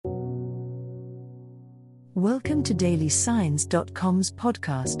Welcome to dailysigns.com's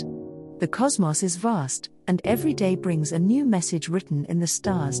podcast. The cosmos is vast, and every day brings a new message written in the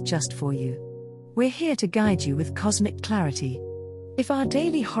stars just for you. We're here to guide you with cosmic clarity. If our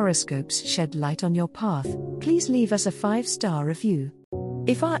daily horoscopes shed light on your path, please leave us a 5-star review.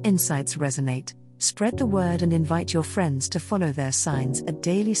 If our insights resonate, spread the word and invite your friends to follow their signs at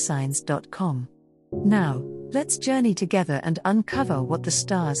dailysigns.com. Now, let's journey together and uncover what the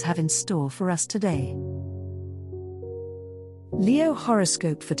stars have in store for us today. Leo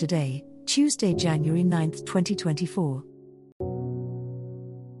horoscope for today, Tuesday, January 9th, 2024.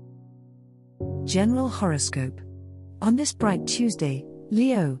 General horoscope. On this bright Tuesday,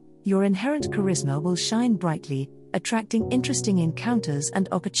 Leo, your inherent charisma will shine brightly, attracting interesting encounters and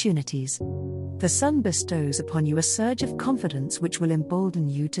opportunities. The sun bestows upon you a surge of confidence which will embolden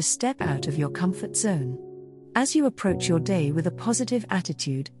you to step out of your comfort zone. As you approach your day with a positive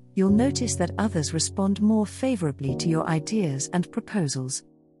attitude, you'll notice that others respond more favorably to your ideas and proposals.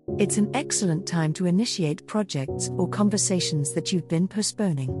 It's an excellent time to initiate projects or conversations that you've been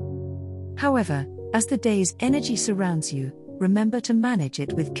postponing. However, as the day's energy surrounds you, remember to manage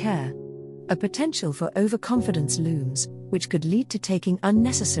it with care. A potential for overconfidence looms, which could lead to taking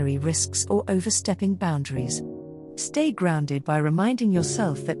unnecessary risks or overstepping boundaries. Stay grounded by reminding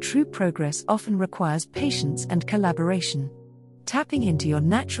yourself that true progress often requires patience and collaboration. Tapping into your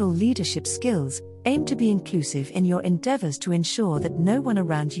natural leadership skills, aim to be inclusive in your endeavors to ensure that no one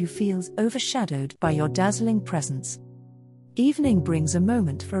around you feels overshadowed by your dazzling presence. Evening brings a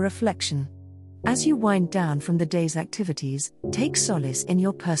moment for reflection. As you wind down from the day's activities, take solace in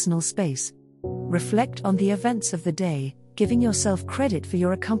your personal space. Reflect on the events of the day, giving yourself credit for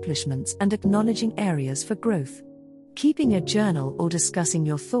your accomplishments and acknowledging areas for growth. Keeping a journal or discussing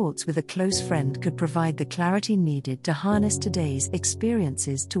your thoughts with a close friend could provide the clarity needed to harness today's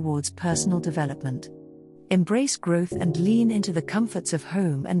experiences towards personal development. Embrace growth and lean into the comforts of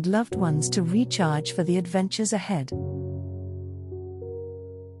home and loved ones to recharge for the adventures ahead.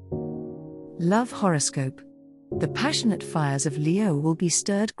 Love horoscope. The passionate fires of Leo will be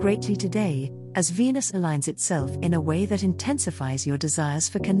stirred greatly today, as Venus aligns itself in a way that intensifies your desires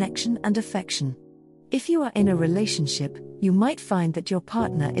for connection and affection. If you are in a relationship, you might find that your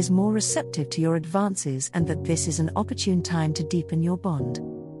partner is more receptive to your advances and that this is an opportune time to deepen your bond.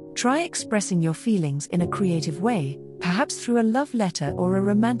 Try expressing your feelings in a creative way, perhaps through a love letter or a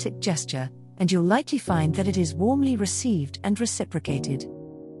romantic gesture, and you'll likely find that it is warmly received and reciprocated.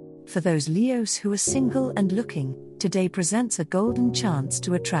 For those Leos who are single and looking, today presents a golden chance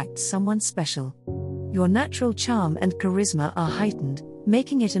to attract someone special. Your natural charm and charisma are heightened,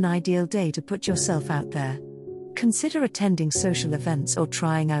 making it an ideal day to put yourself out there. Consider attending social events or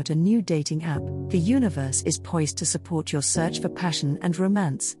trying out a new dating app. The universe is poised to support your search for passion and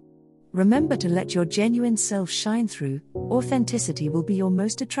romance. Remember to let your genuine self shine through. Authenticity will be your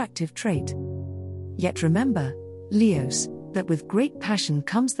most attractive trait. Yet remember, Leos, that with great passion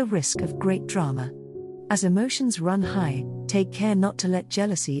comes the risk of great drama. As emotions run high, take care not to let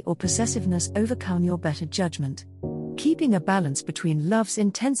jealousy or possessiveness overcome your better judgment. Keeping a balance between love's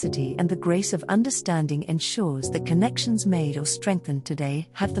intensity and the grace of understanding ensures that connections made or strengthened today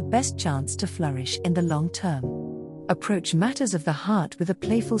have the best chance to flourish in the long term. Approach matters of the heart with a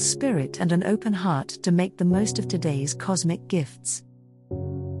playful spirit and an open heart to make the most of today's cosmic gifts.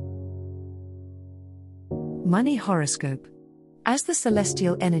 Money horoscope. As the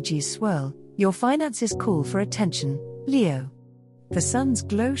celestial energies swirl, your finances call for attention, Leo. The sun's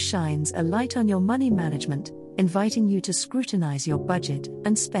glow shines a light on your money management, inviting you to scrutinize your budget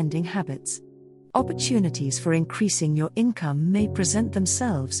and spending habits. Opportunities for increasing your income may present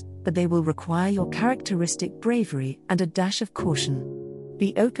themselves, but they will require your characteristic bravery and a dash of caution.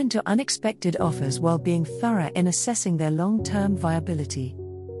 Be open to unexpected offers while being thorough in assessing their long-term viability.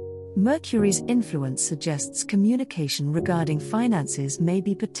 Mercury's influence suggests communication regarding finances may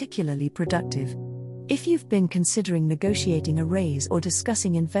be particularly productive. If you've been considering negotiating a raise or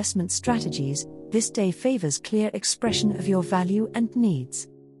discussing investment strategies, this day favors clear expression of your value and needs.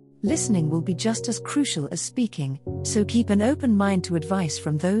 Listening will be just as crucial as speaking, so keep an open mind to advice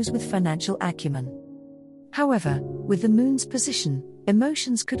from those with financial acumen. However, with the moon's position,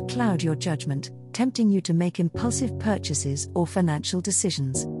 emotions could cloud your judgment, tempting you to make impulsive purchases or financial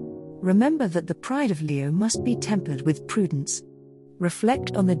decisions. Remember that the pride of Leo must be tempered with prudence.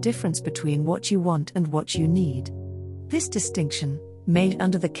 Reflect on the difference between what you want and what you need. This distinction, made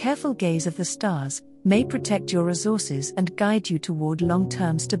under the careful gaze of the stars, may protect your resources and guide you toward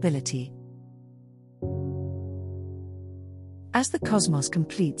long-term stability. As the cosmos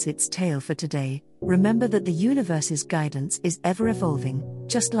completes its tale for today, remember that the universe's guidance is ever evolving,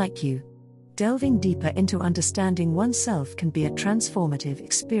 just like you. delving deeper into understanding oneself can be a transformative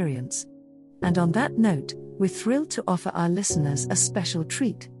experience. And on that note, we're thrilled to offer our listeners a special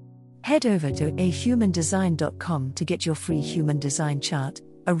treat. Head over to ahumandesign.com to get your free human design chart,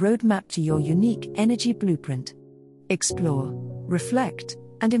 a roadmap to your unique energy blueprint. Explore, reflect,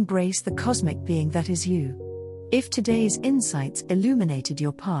 and embrace the cosmic being that is you. If today's insights illuminated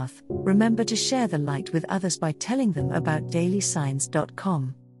your path, remember to share the light with others by telling them about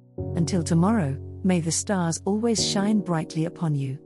dailysigns.com. Until tomorrow, may the stars always shine brightly upon you.